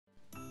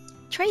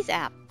Traze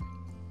app,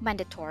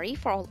 mandatory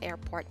for all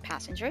airport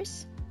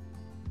passengers.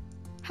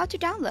 How to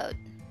download,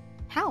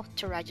 how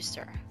to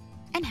register,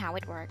 and how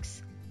it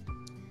works.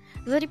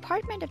 The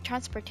Department of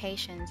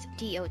Transportation's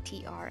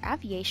DOTR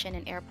Aviation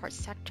and Airport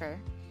Sector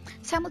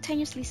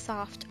simultaneously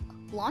soft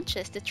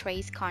launches the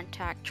Traze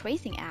contact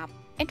tracing app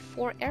in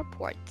 4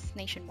 airports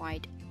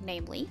nationwide,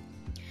 namely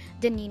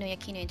the Ninoy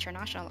Aquino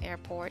International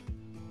Airport,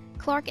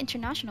 Clark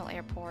International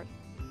Airport,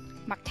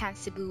 Mactan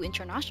Cebu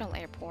International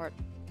Airport,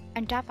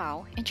 and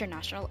Davao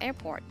International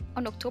Airport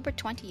on October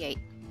 28,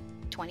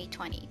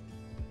 2020.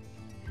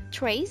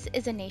 Traze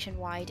is a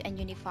nationwide and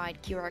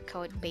unified QR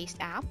code-based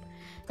app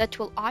that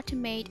will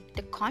automate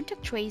the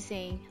contact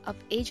tracing of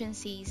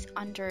agencies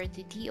under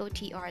the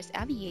DOTR's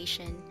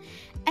aviation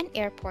and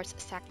airports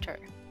sector,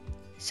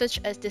 such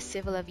as the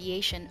Civil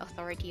Aviation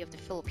Authority of the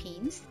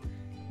Philippines,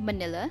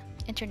 Manila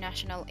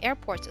International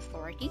Airports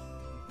Authority,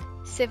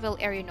 Civil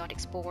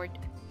Aeronautics Board,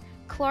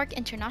 Clark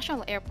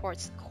International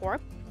Airports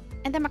Corp.,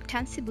 and the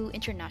Mactan Cebu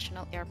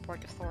International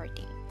Airport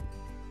Authority.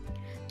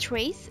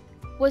 Traze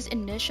was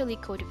initially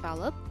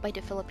co-developed by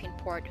the Philippine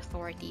Port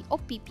Authority o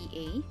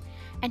PPA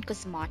and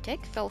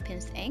Cosmotic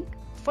Philippines Inc.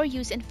 for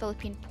use in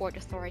Philippine Port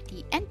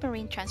Authority and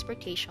Marine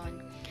Transportation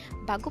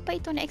bago pa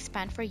ito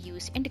na-expand for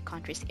use in the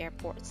country's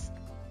airports.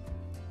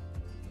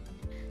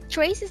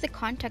 Traze is a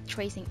contact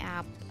tracing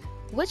app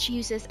which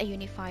uses a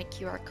unified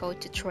QR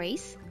code to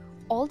trace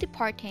all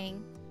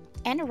departing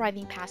and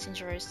arriving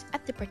passengers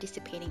at the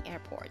participating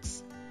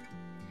airports.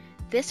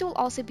 This will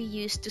also be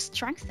used to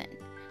strengthen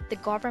the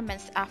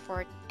government's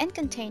effort in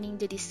containing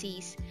the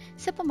disease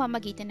sa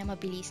pamamagitan ng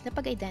mabilis na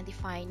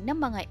pag-identify ng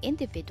mga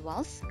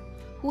individuals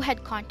who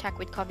had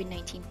contact with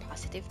COVID-19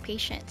 positive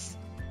patients,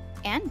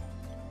 and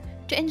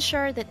to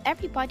ensure that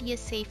everybody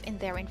is safe in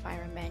their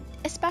environment,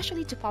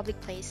 especially to public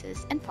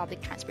places and public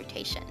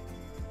transportation.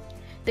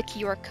 The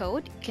QR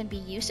code can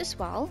be used as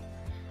well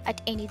at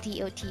any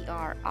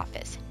DOTR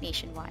office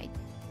nationwide.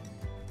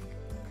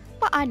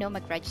 Paano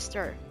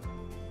mag-register?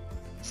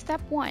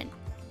 Step 1.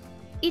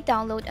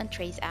 I-download ang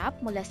Traze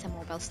app mula sa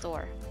mobile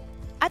store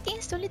at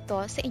i-install ito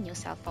sa inyong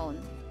cellphone.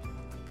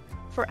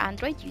 For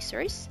Android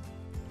users,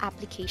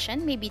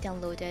 application may be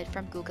downloaded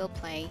from Google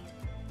Play.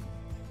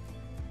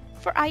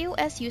 For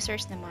iOS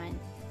users naman,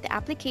 the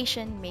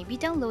application may be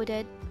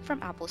downloaded from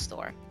Apple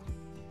Store.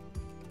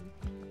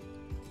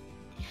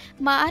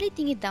 Maaari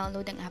ding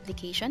i-download ang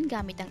application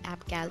gamit ang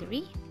App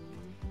Gallery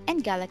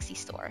and Galaxy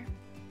Store.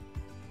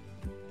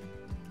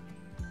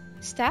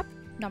 Step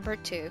number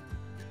 2.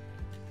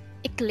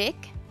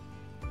 I-click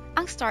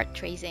ang Start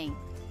Tracing.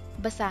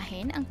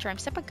 Basahin ang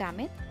terms sa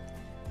paggamit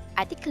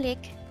at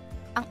i-click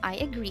ang I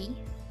agree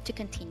to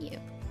continue.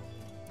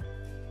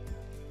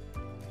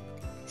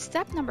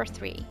 Step number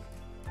 3.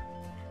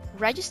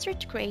 Register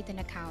to create an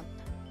account.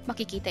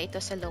 Makikita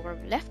ito sa lower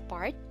left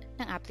part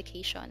ng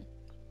application.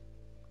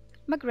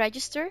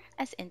 Mag-register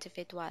as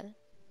individual.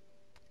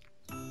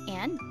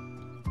 And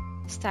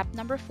step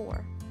number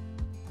 4.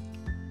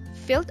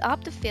 Filled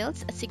up the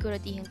fields at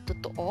siguradihing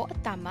totoo at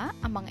tama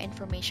ang mga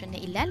information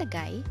na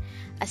ilalagay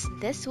as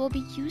this will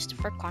be used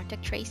for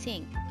contact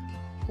tracing.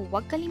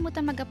 Huwag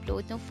kalimutan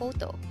mag-upload ng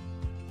photo.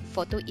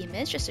 Photo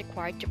image is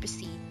required to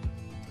proceed.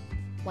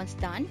 Once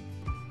done,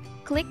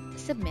 click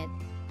Submit.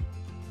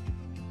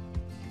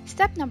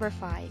 Step number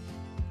 5.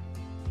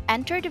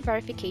 Enter the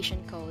verification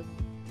code.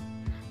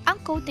 Ang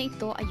code na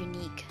ito ay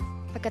unique.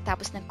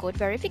 Pagkatapos ng code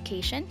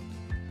verification,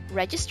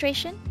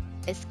 registration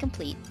is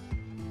complete.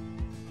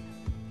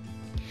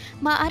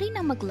 Maaari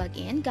nang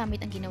mag-login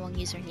gamit ang ginawang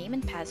username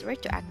and password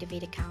to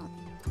activate account.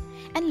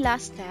 And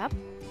last step,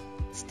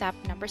 step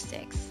number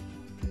 6.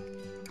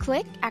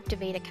 Click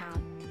Activate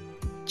Account.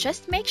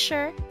 Just make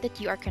sure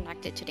that you are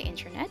connected to the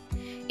internet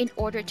in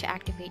order to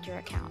activate your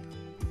account.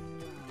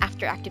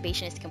 After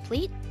activation is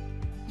complete,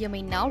 you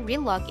may now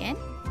re-log in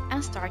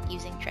and start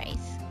using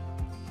Traze.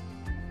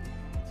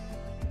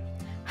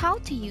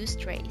 How to use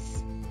Traze?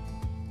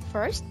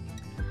 First,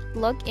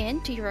 log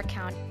in to your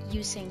account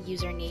using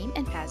username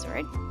and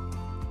password.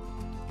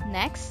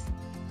 Next,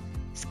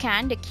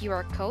 scan the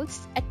QR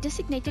codes at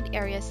designated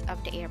areas of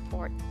the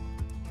airport.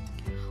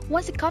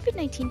 Once a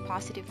COVID-19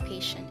 positive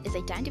patient is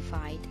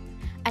identified,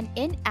 an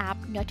in-app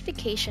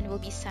notification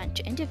will be sent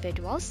to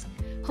individuals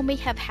who may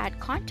have had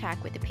contact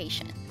with the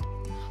patient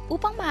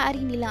upang maaari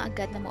nilang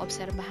agad na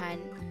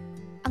maobserbahan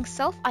ang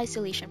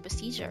self-isolation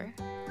procedure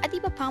at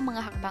iba pang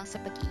mga hakbang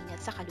sa pag-iingat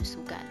sa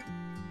kalusugan.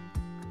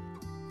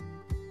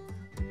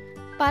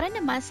 Para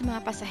naman sa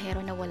mga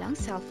pasahero na walang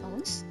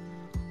cellphones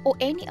or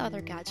any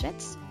other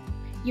gadgets,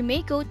 you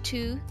may go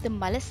to the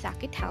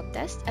Malasakit help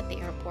desk at the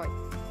airport.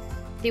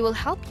 They will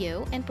help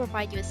you and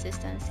provide you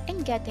assistance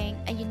in getting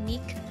a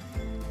unique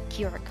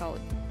QR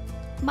code.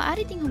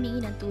 Maaari ding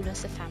humingi ng tulong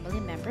sa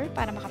family member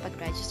para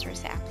makapag-register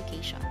sa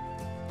application.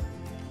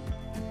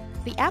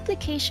 The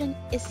application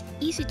is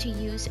easy to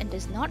use and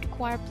does not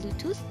require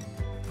Bluetooth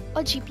o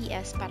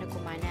GPS para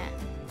gumana.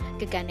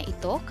 Gagana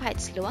ito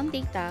kahit slow ang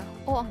data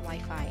o ang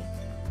Wi-Fi.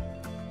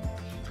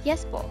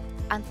 Yes po,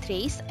 ang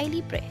Traze ay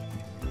libre.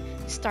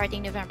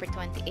 Starting November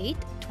 28,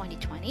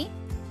 2020,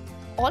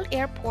 All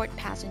airport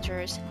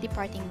passengers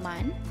departing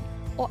MAN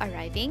or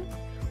arriving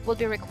will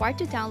be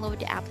required to download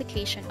the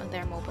application on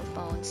their mobile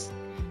phones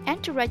and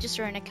to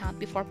register an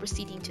account before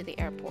proceeding to the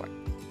airport.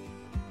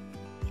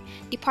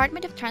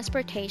 Department of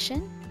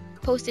Transportation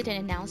posted an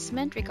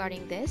announcement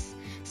regarding this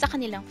sa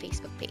kanilang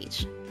Facebook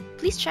page.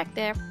 Please check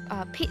their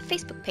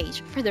Facebook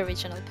page for the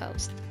original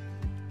post.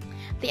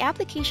 The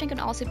application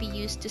can also be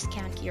used to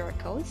scan QR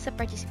codes sa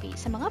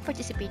mga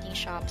participating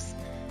shops,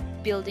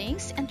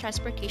 buildings, and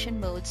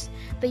transportation modes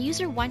the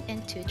user 1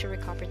 and 2 to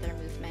recover their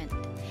movement.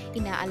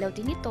 Inaalaw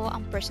din ito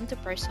ang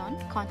person-to-person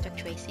contact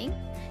tracing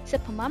sa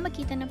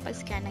pamamagitan ng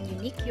pag-scan ng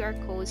unique QR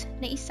codes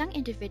na isang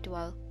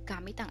individual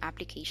gamit ang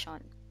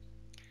application.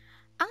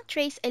 Ang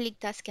Traze ay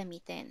ligtas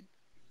gamitin.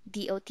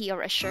 DOT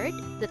are assured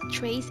that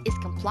Traze is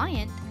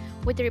compliant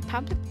with the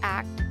Republic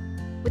Act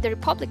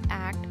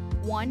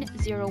 1017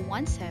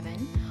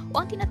 o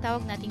ang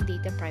tinatawag nating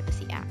Data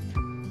Privacy Act.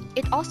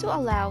 It also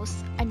allows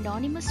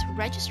anonymous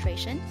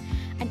registration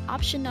and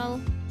optional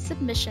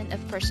submission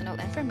of personal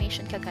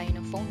information kagaya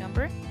ng phone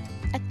number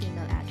at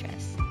email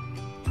address.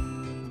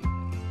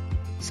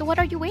 So what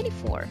are you waiting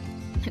for?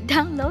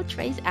 Download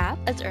Traze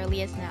app as early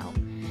as now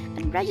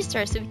and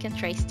register so we can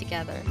trace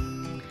together.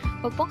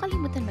 Huwag pong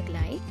kalimutan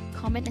mag-like,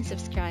 comment, and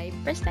subscribe.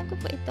 First time ko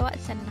po ito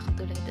at sana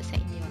nakatulong ito sa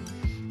inyo.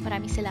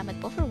 Maraming salamat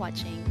po for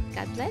watching.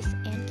 God bless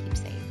and keep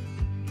safe.